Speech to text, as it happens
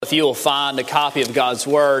if you will find a copy of God's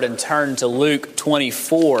Word and turn to Luke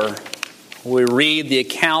 24, we read the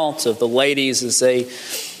account of the ladies as they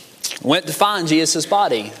went to find Jesus'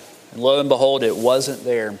 body. And lo and behold, it wasn't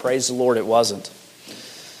there. And praise the Lord, it wasn't.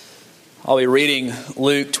 I'll be reading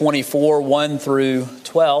Luke 24, 1 through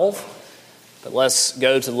 12. But let's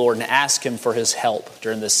go to the Lord and ask Him for His help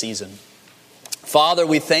during this season. Father,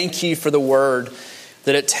 we thank You for the Word,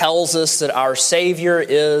 that it tells us that our Savior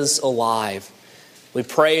is alive. We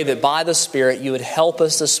pray that by the Spirit You would help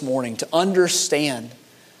us this morning to understand.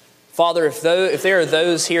 Father, if there are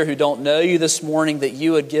those here who don't know You this morning, that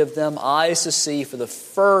You would give them eyes to see for the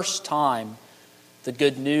first time the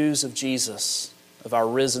good news of Jesus, of our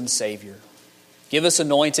risen Savior. Give us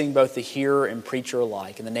anointing, both the hearer and preacher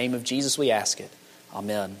alike. In the name of Jesus we ask it.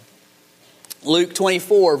 Amen. Luke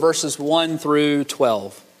 24, verses 1 through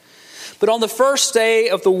 12. But on the first day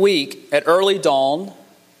of the week, at early dawn,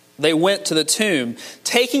 they went to the tomb,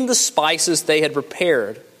 taking the spices they had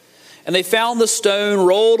prepared. And they found the stone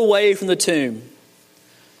rolled away from the tomb.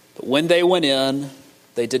 But when they went in,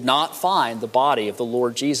 they did not find the body of the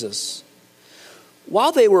Lord Jesus.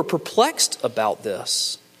 While they were perplexed about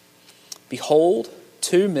this, behold,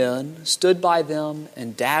 two men stood by them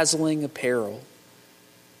in dazzling apparel.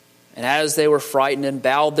 And as they were frightened and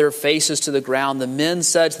bowed their faces to the ground, the men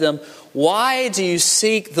said to them, "Why do you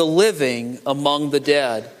seek the living among the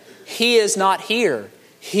dead? He is not here.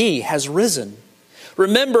 He has risen.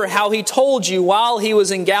 Remember how He told you while He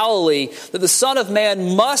was in Galilee that the Son of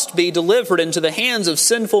Man must be delivered into the hands of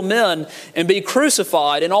sinful men and be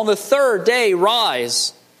crucified, and on the third day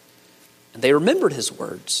rise." And they remembered His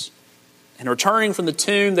words. And returning from the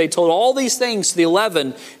tomb, they told all these things to the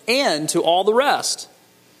 11 and to all the rest.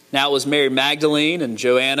 Now it was Mary Magdalene and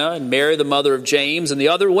Joanna and Mary the mother of James and the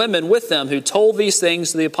other women with them who told these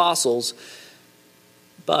things to the apostles.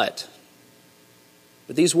 But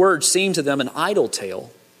these words seemed to them an idle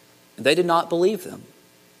tale, and they did not believe them.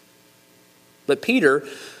 But Peter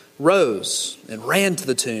rose and ran to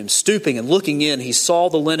the tomb. Stooping and looking in, he saw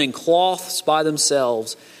the linen cloths by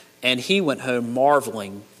themselves, and he went home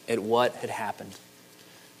marveling at what had happened.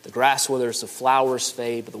 The grass withers, the flowers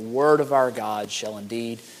fade, but the word of our God shall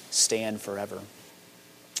indeed stand forever.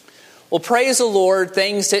 Well, praise the Lord,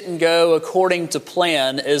 things didn't go according to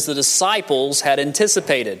plan as the disciples had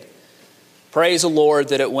anticipated. Praise the Lord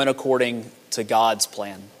that it went according to God's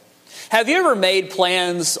plan. Have you ever made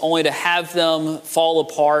plans only to have them fall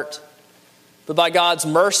apart? But by God's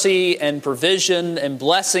mercy and provision and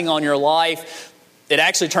blessing on your life, it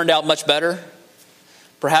actually turned out much better.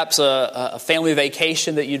 Perhaps a family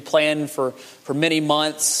vacation that you'd planned for many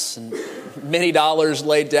months and many dollars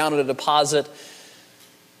laid down at a deposit.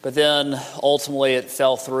 But then ultimately it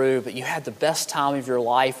fell through. But you had the best time of your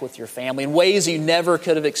life with your family in ways you never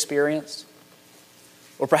could have experienced.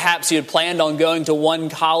 Or perhaps you had planned on going to one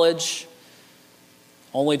college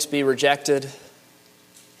only to be rejected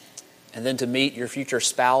and then to meet your future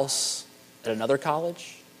spouse at another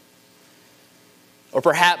college. Or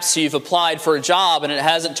perhaps you've applied for a job and it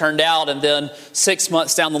hasn't turned out, and then 6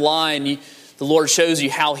 months down the line, the Lord shows you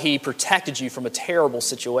how He protected you from a terrible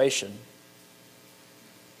situation.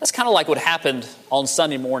 That's kind of like what happened on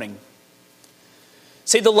Sunday morning.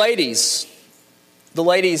 See, the ladies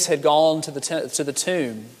had gone to the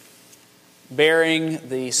tomb bearing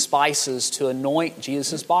the spices to anoint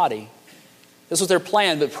Jesus' body. This was their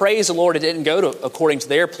plan, but praise the Lord, it didn't go according to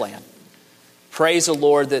their plan. Praise the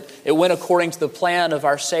Lord that it went according to the plan of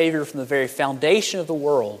our Savior from the very foundation of the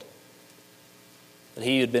world, that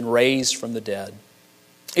He had been raised from the dead.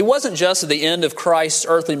 It wasn't just at the end of Christ's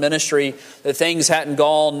earthly ministry that things hadn't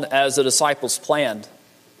gone as the disciples planned.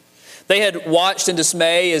 They had watched in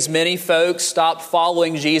dismay as many folks stopped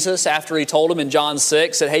following Jesus after He told them in John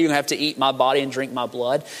 6 that, hey, you're going to have to eat my body and drink my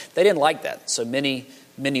blood. They didn't like that, so many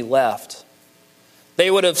left. They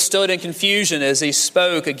would have stood in confusion as He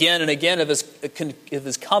spoke again and again of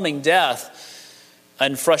his coming death,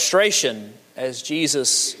 and frustration as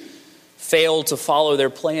Jesus failed to follow their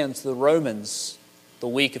plans to the Romans the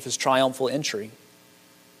week of His triumphal entry.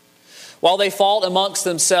 While they fought amongst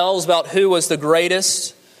themselves about who was the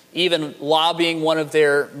greatest, even lobbying one of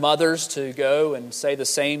their mothers to go and say the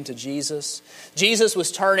same to Jesus, Jesus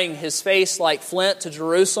was turning His face like flint to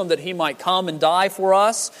Jerusalem that He might come and die for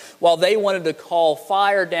us. While they wanted to call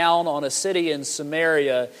fire down on a city in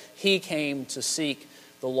Samaria, He came to seek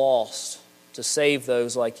the lost, to save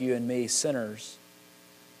those like you and me, sinners.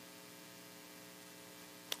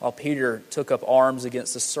 While Peter took up arms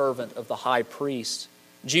against the servant of the high priest,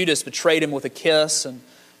 Judas betrayed Him with a kiss, and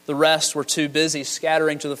the rest were too busy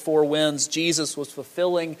scattering to the four winds. Jesus was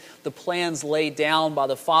fulfilling the plans laid down by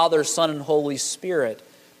the Father, Son, and Holy Spirit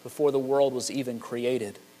before the world was even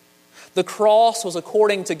created. The cross was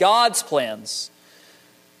according to God's plans,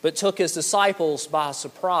 but took his disciples by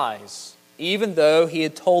surprise, even though he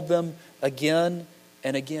had told them again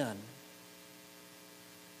and again.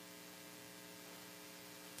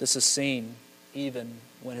 This is seen even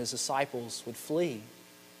when his disciples would flee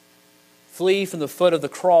from the foot of the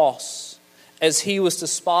cross, as he was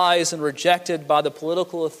despised and rejected by the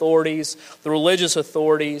political authorities, the religious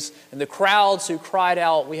authorities, and the crowds who cried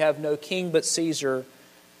out, "We have no king but Caesar."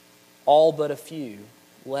 All but a few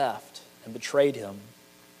left and betrayed him.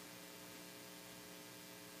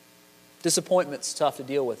 Disappointment's tough to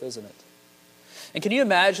deal with, isn't it? And can you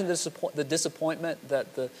imagine the disappointment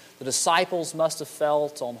that the disciples must have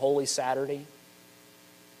felt on Holy Saturday?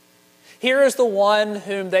 Here is the one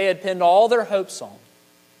whom they had pinned all their hopes on.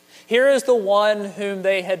 Here is the one whom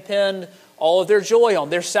they had pinned all of their joy on,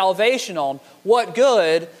 their salvation on. What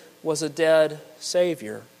good was a dead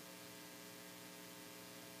Savior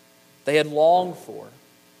they had longed for?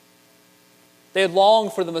 They had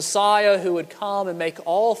longed for the Messiah who would come and make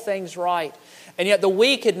all things right. And yet the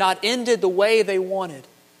week had not ended the way they wanted.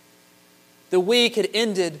 The week had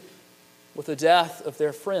ended with the death of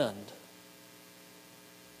their friend,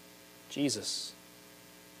 Jesus.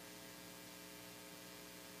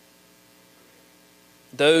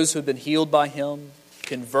 Those who had been healed by him,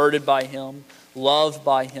 converted by him, loved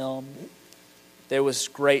by him, there was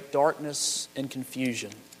great darkness and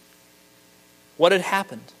confusion. What had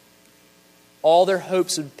happened? All their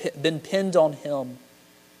hopes had been pinned on him.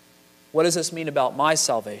 What does this mean about my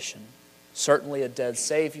salvation? Certainly a dead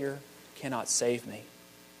Savior cannot save me.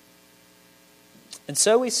 And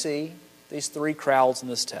so we see these three crowds in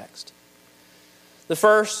this text. The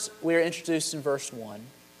first, we are introduced in verse 1,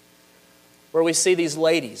 where we see these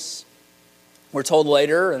ladies. We're told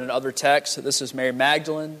later in another text that this is Mary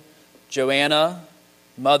Magdalene, Joanna,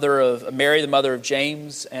 Mary, the mother of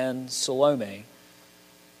James, and Salome.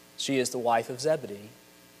 She is the wife of Zebedee,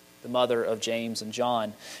 the mother of James and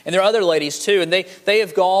John. And there are other ladies too, and they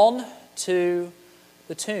have gone to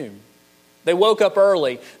the tomb. They woke up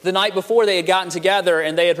early. The night before they had gotten together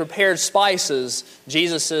and they had prepared spices.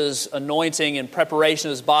 Jesus' anointing and preparation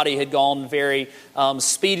of his body had gone very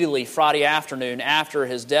speedily Friday afternoon after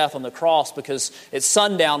his death on the cross, because at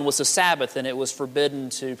sundown was the Sabbath and it was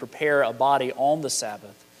forbidden to prepare a body on the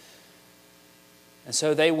Sabbath. And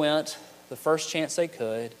so they went the first chance they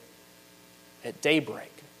could at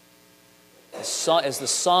daybreak. As the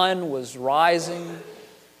sun was rising,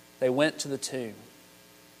 they went to the tomb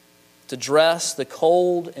to dress the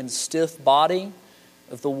cold and stiff body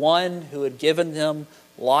of the one who had given them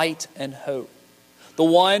light and hope. The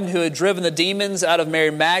one who had driven the demons out of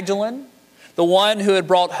Mary Magdalene. The one who had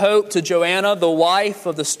brought hope to Joanna, the wife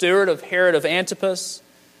of the steward of Herod of Antipas.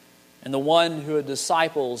 And the one who had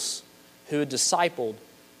discipled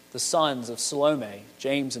the sons of Salome,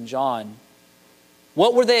 James and John.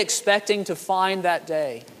 What were they expecting to find that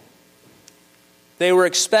day? They were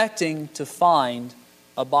expecting to find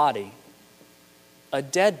a body. A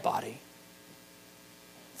dead body.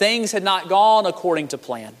 Things had not gone according to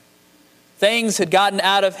plan. Things had gotten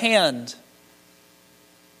out of hand.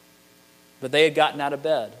 But they had gotten out of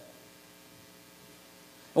bed.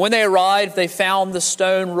 And when they arrived, they found the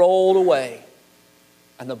stone rolled away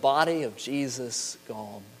and the body of Jesus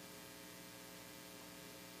gone.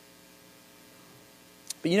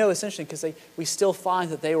 But it's interesting because we still find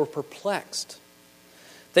that they were perplexed.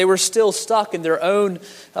 They were still stuck in their own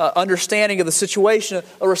understanding of the situation.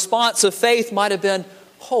 A response of faith might have been,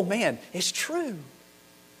 "Oh man, it's true.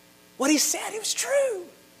 What he said, it was true."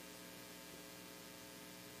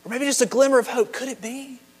 Or maybe just a glimmer of hope. Could it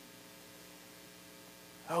be?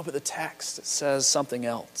 Oh, but the text, it says something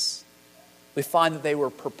else. We find that they were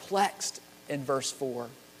perplexed in verse 4.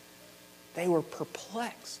 They were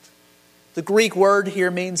perplexed. The Greek word here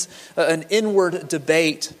means an inward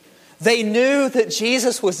debate. They knew that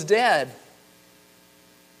Jesus was dead,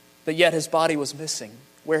 but yet his body was missing.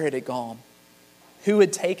 Where had it gone? Who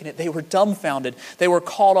had taken it? They were dumbfounded. They were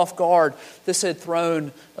caught off guard. This had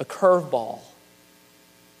thrown a curveball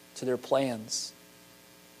to their plans.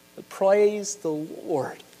 But praise the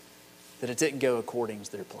Lord that it didn't go according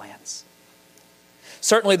to their plans.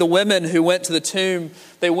 Certainly the women who went to the tomb,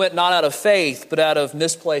 they went not out of faith, but out of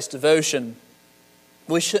misplaced devotion.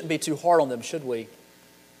 We shouldn't be too hard on them, should we?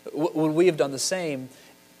 Would we have done the same?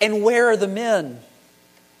 And where are the men?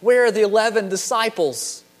 Where are the 11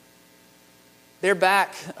 disciples? They're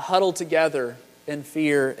back huddled together in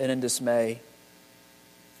fear and in dismay.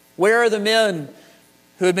 Where are the men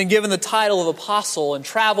who had been given the title of apostle and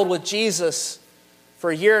traveled with Jesus for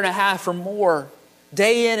a year and a half or more,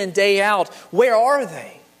 day in and day out? Where are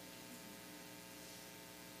they?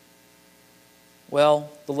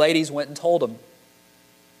 Well, the ladies went and told him.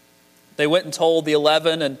 They went and told the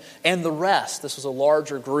 11 and the rest. This was a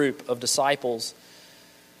larger group of disciples.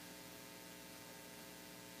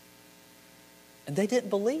 And they didn't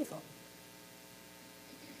believe them.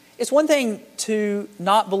 It's one thing to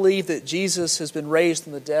not believe that Jesus has been raised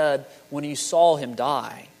from the dead when you saw him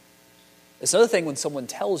die. It's another thing when someone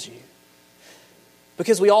tells you.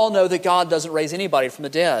 Because we all know that God doesn't raise anybody from the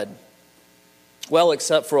dead. Well,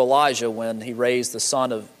 except for Elijah when he raised the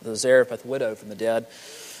son of the Zarephath widow from the dead.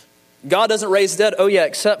 God doesn't raise the dead, oh yeah,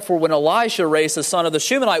 except for when Elisha raised the son of the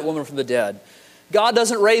Shunammite woman from the dead. God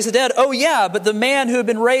doesn't raise the dead, oh yeah, but the man who had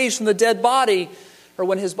been raised from the dead body, or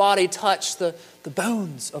when his body touched the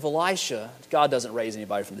bones of Elisha, God doesn't raise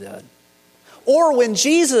anybody from the dead. Or when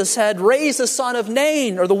Jesus had raised the son of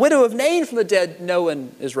Nain, or the widow of Nain from the dead, no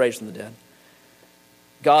one is raised from the dead.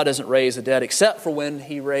 God doesn't raise the dead except for when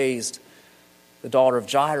he raised the daughter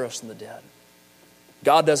of Jairus from the dead.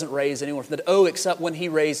 God doesn't raise anyone from the dead, oh, except when he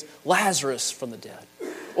raised Lazarus from the dead.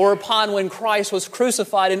 Or upon when Christ was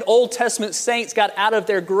crucified and Old Testament saints got out of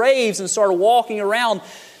their graves and started walking around.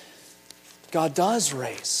 God does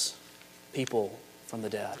raise people from the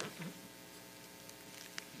dead.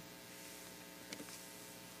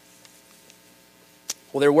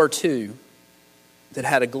 Well, there were two that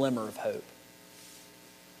had a glimmer of hope.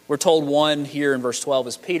 We're told one here in verse 12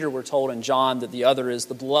 is Peter. We're told in John that the other is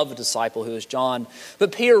the beloved disciple who is John.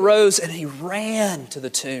 But Peter rose and he ran to the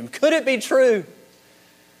tomb. Could it be true?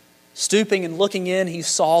 Stooping and looking in, he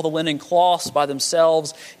saw the linen cloths by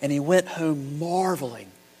themselves, and he went home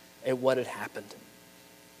marveling at what had happened.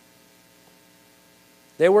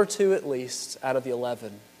 There were two at least out of the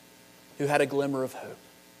 11 who had a glimmer of hope,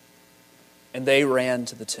 and they ran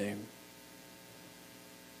to the tomb.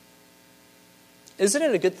 Isn't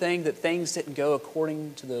it a good thing that things didn't go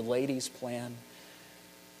according to the ladies' plan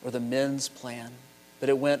or the men's plan, but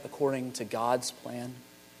it went according to God's plan?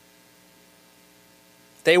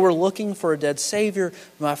 They were looking for a dead Savior.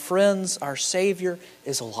 My friends, our Savior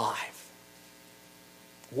is alive.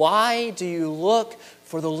 Why do you look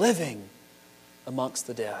for the living amongst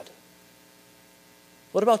the dead?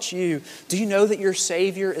 What about you? Do you know that your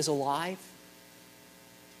Savior is alive?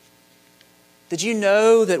 Did you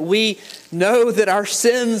know that we know that our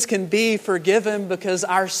sins can be forgiven because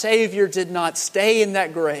our Savior did not stay in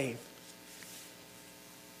that grave?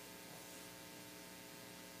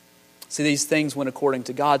 See, these things went according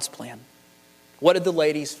to God's plan. What did the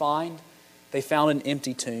ladies find? They found an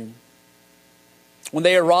empty tomb. When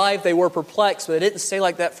they arrived, they were perplexed, but it didn't stay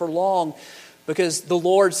like that for long because the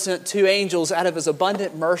Lord sent two angels out of His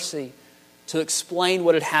abundant mercy to explain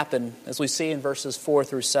what had happened, as we see in verses 4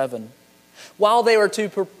 through 7. While they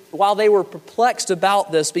were perplexed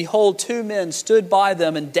about this, behold, two men stood by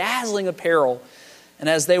them in dazzling apparel. And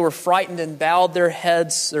as they were frightened and bowed their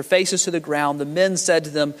heads, their faces to the ground, the men said to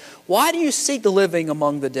them, "Why do you seek the living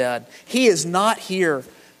among the dead? He is not here,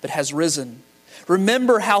 but has risen.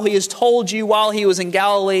 Remember how He has told you while He was in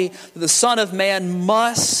Galilee that the Son of Man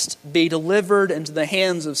must be delivered into the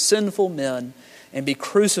hands of sinful men and be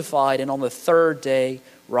crucified, and on the third day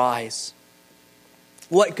rise."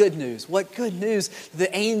 What good news. What good news.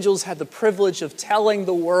 The angels had the privilege of telling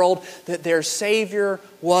the world that their Savior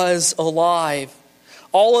was alive.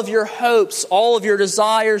 All of your hopes, all of your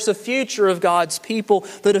desires, the future of God's people,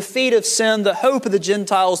 the defeat of sin, the hope of the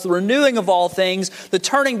Gentiles, the renewing of all things, the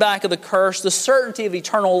turning back of the curse, the certainty of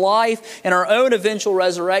eternal life, and our own eventual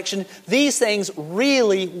resurrection, these things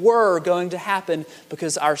really were going to happen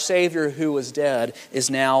because our Savior who was dead is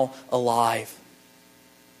now alive.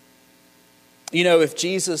 You know, if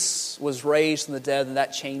Jesus was raised from the dead, then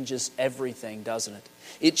that changes everything, doesn't it?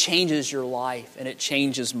 It changes your life and it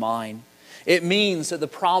changes mine. It means that the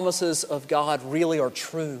promises of God really are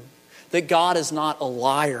true, that God is not a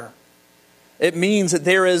liar. It means that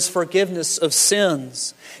there is forgiveness of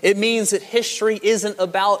sins. It means that history isn't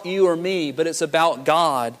about you or me, but it's about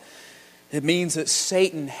God. It means that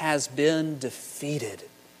Satan has been defeated.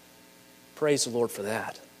 Praise the Lord for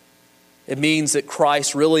that. It means that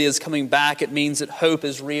Christ really is coming back. It means that hope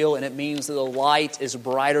is real, and it means that the light is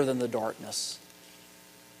brighter than the darkness.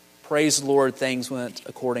 Praise the Lord, things went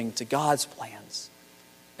according to God's plans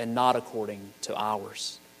and not according to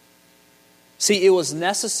ours. See, it was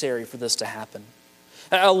necessary for this to happen.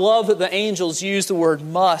 I love that the angels use the word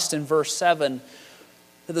must in verse 7,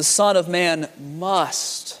 that the Son of Man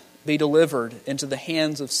must be delivered into the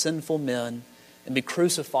hands of sinful men and be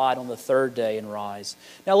crucified on the third day and rise.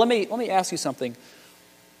 Now let me ask you something.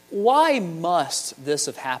 Why must this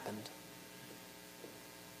have happened?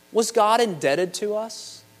 Was God indebted to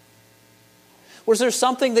us? Was there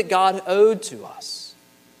something that God owed to us?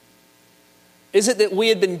 Is it that we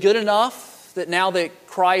had been good enough that now that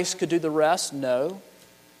Christ could do the rest? No.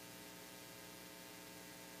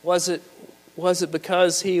 Was it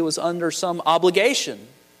because he was under some obligation?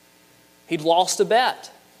 He'd lost a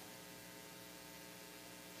bet.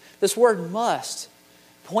 This word must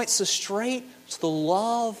points us straight to the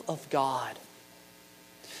love of God.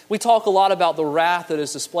 We talk a lot about the wrath that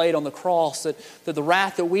is displayed on the cross, that the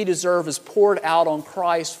wrath that we deserve is poured out on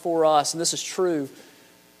Christ for us, and this is true.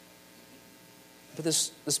 But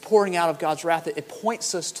this pouring out of God's wrath, it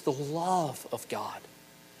points us to the love of God.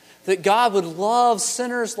 That God would love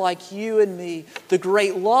sinners like you and me, the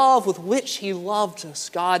great love with which He loved us,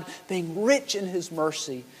 God being rich in His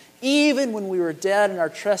mercy. Even when we were dead in our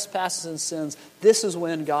trespasses and sins, this is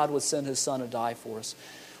when God would send His Son to die for us.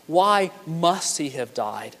 Why must He have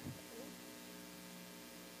died?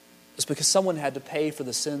 It's because someone had to pay for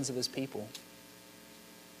the sins of His people.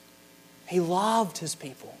 He loved His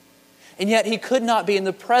people. And yet He could not be in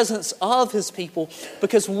the presence of His people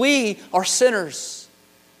because we are sinners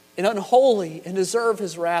and unholy and deserve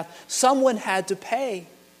His wrath. Someone had to pay.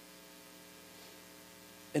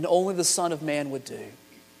 And only the Son of Man would do.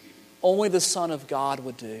 Only the Son of God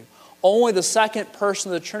would do. Only the second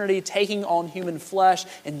person of the Trinity taking on human flesh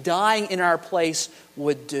and dying in our place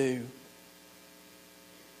would do.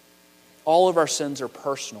 All of our sins are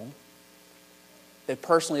personal. They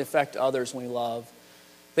personally affect others we love.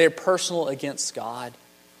 They are personal against God.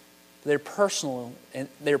 They're personal in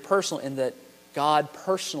that God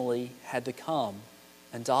personally had to come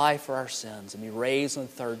and die for our sins and be raised on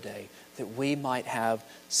the third day that we might have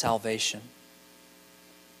salvation.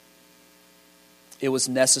 It was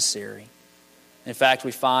necessary. In fact,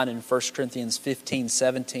 we find in 1 Corinthians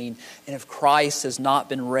 15:17, and if Christ has not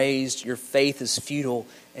been raised, your faith is futile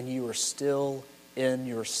and you are still in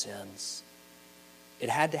your sins. It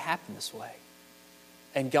had to happen this way.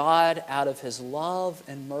 And God, out of His love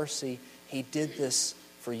and mercy, He did this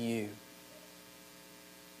for you.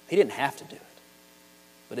 He didn't have to do it.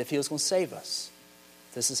 But if He was going to save us,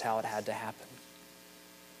 this is how it had to happen.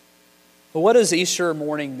 But what does Easter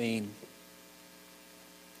morning mean?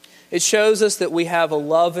 It shows us that we have a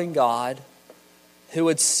loving God who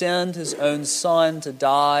would send His own Son to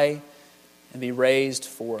die and be raised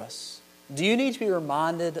for us. Do you need to be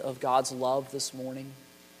reminded of God's love this morning?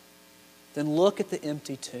 Then look at the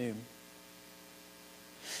empty tomb.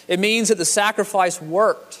 It means that the sacrifice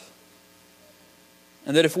worked,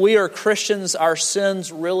 and that if we are Christians, our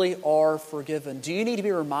sins really are forgiven. Do you need to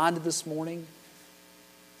be reminded this morning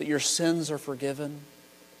that your sins are forgiven?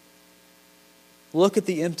 Look at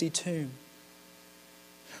the empty tomb.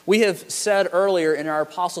 We have said earlier in our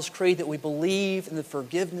Apostles' Creed that we believe in the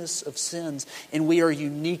forgiveness of sins, and we are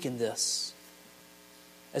unique in this.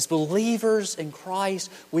 As believers in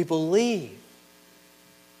Christ, we believe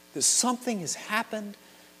that something has happened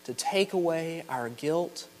to take away our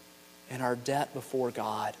guilt and our debt before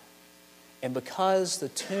God. And because the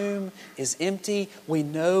tomb is empty, we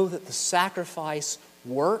know that the sacrifice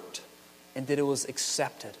worked and that it was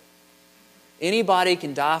accepted. Anybody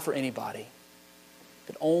can die for anybody,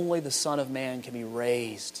 but only the Son of Man can be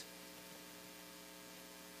raised.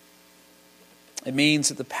 It means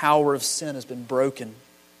that the power of sin has been broken,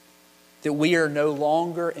 that we are no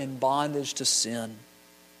longer in bondage to sin.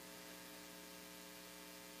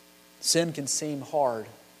 Sin can seem hard,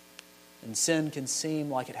 and sin can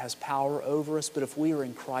seem like it has power over us, but if we are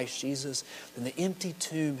in Christ Jesus, then the empty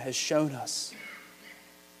tomb has shown us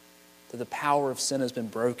that the power of sin has been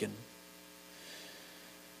broken.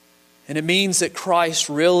 And it means that Christ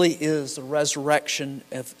really is the resurrection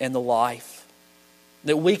and the life.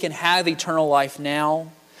 That we can have eternal life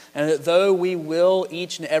now, and that though we will,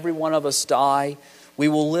 each and every one of us, die, we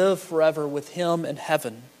will live forever with Him in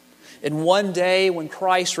heaven. And one day when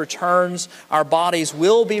Christ returns, our bodies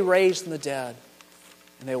will be raised from the dead,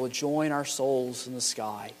 and they will join our souls in the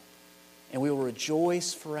sky. And we will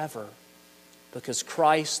rejoice forever because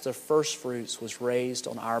Christ, the first fruits, was raised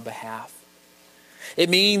on our behalf.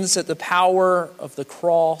 It means that the power of the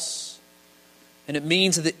cross and it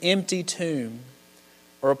means that the empty tomb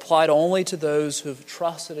are applied only to those who have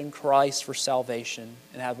trusted in Christ for salvation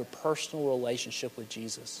and have a personal relationship with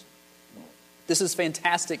Jesus. This is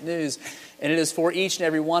fantastic news, and it is for each and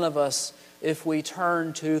every one of us if we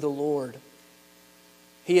turn to the Lord.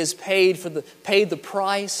 He has paid the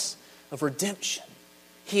price of redemption.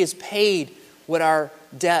 He has paid what our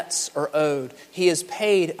debts are owed. He has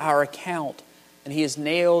paid our account. And He has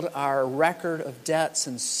nailed our record of debts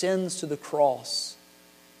and sins to the cross.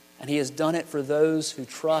 And He has done it for those who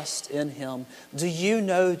trust in Him. Do you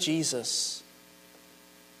know Jesus?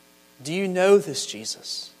 Do you know this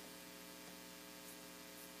Jesus?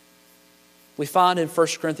 We find in 1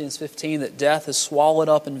 Corinthians 15 that death is swallowed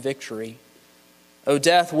up in victory. O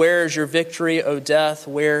death, where is your victory? O death,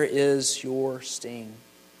 where is your sting?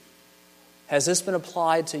 Has this been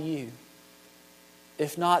applied to you?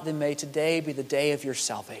 If not, then may today be the day of your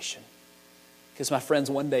salvation. Because, my friends,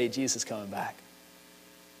 one day Jesus is coming back.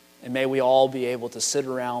 And may we all be able to sit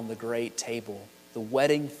around the great table, the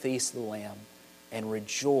wedding feast of the Lamb, and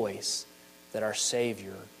rejoice that our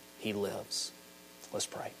Savior, He lives. Let's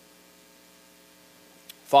pray.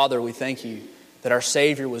 Father, we thank you that our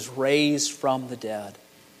Savior was raised from the dead.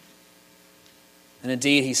 And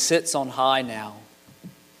indeed, He sits on high now,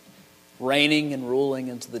 reigning and ruling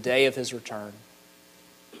into the day of His return.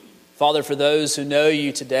 Father, for those who know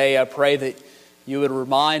you today, I pray that you would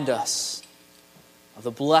remind us of the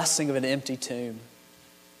blessing of an empty tomb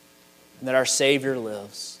and that our Savior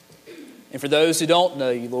lives. And for those who don't know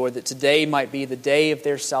you, Lord, that today might be the day of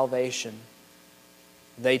their salvation.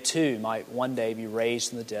 They too might one day be raised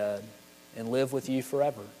from the dead and live with you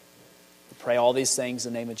forever. We pray all these things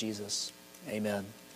in the name of Jesus. Amen.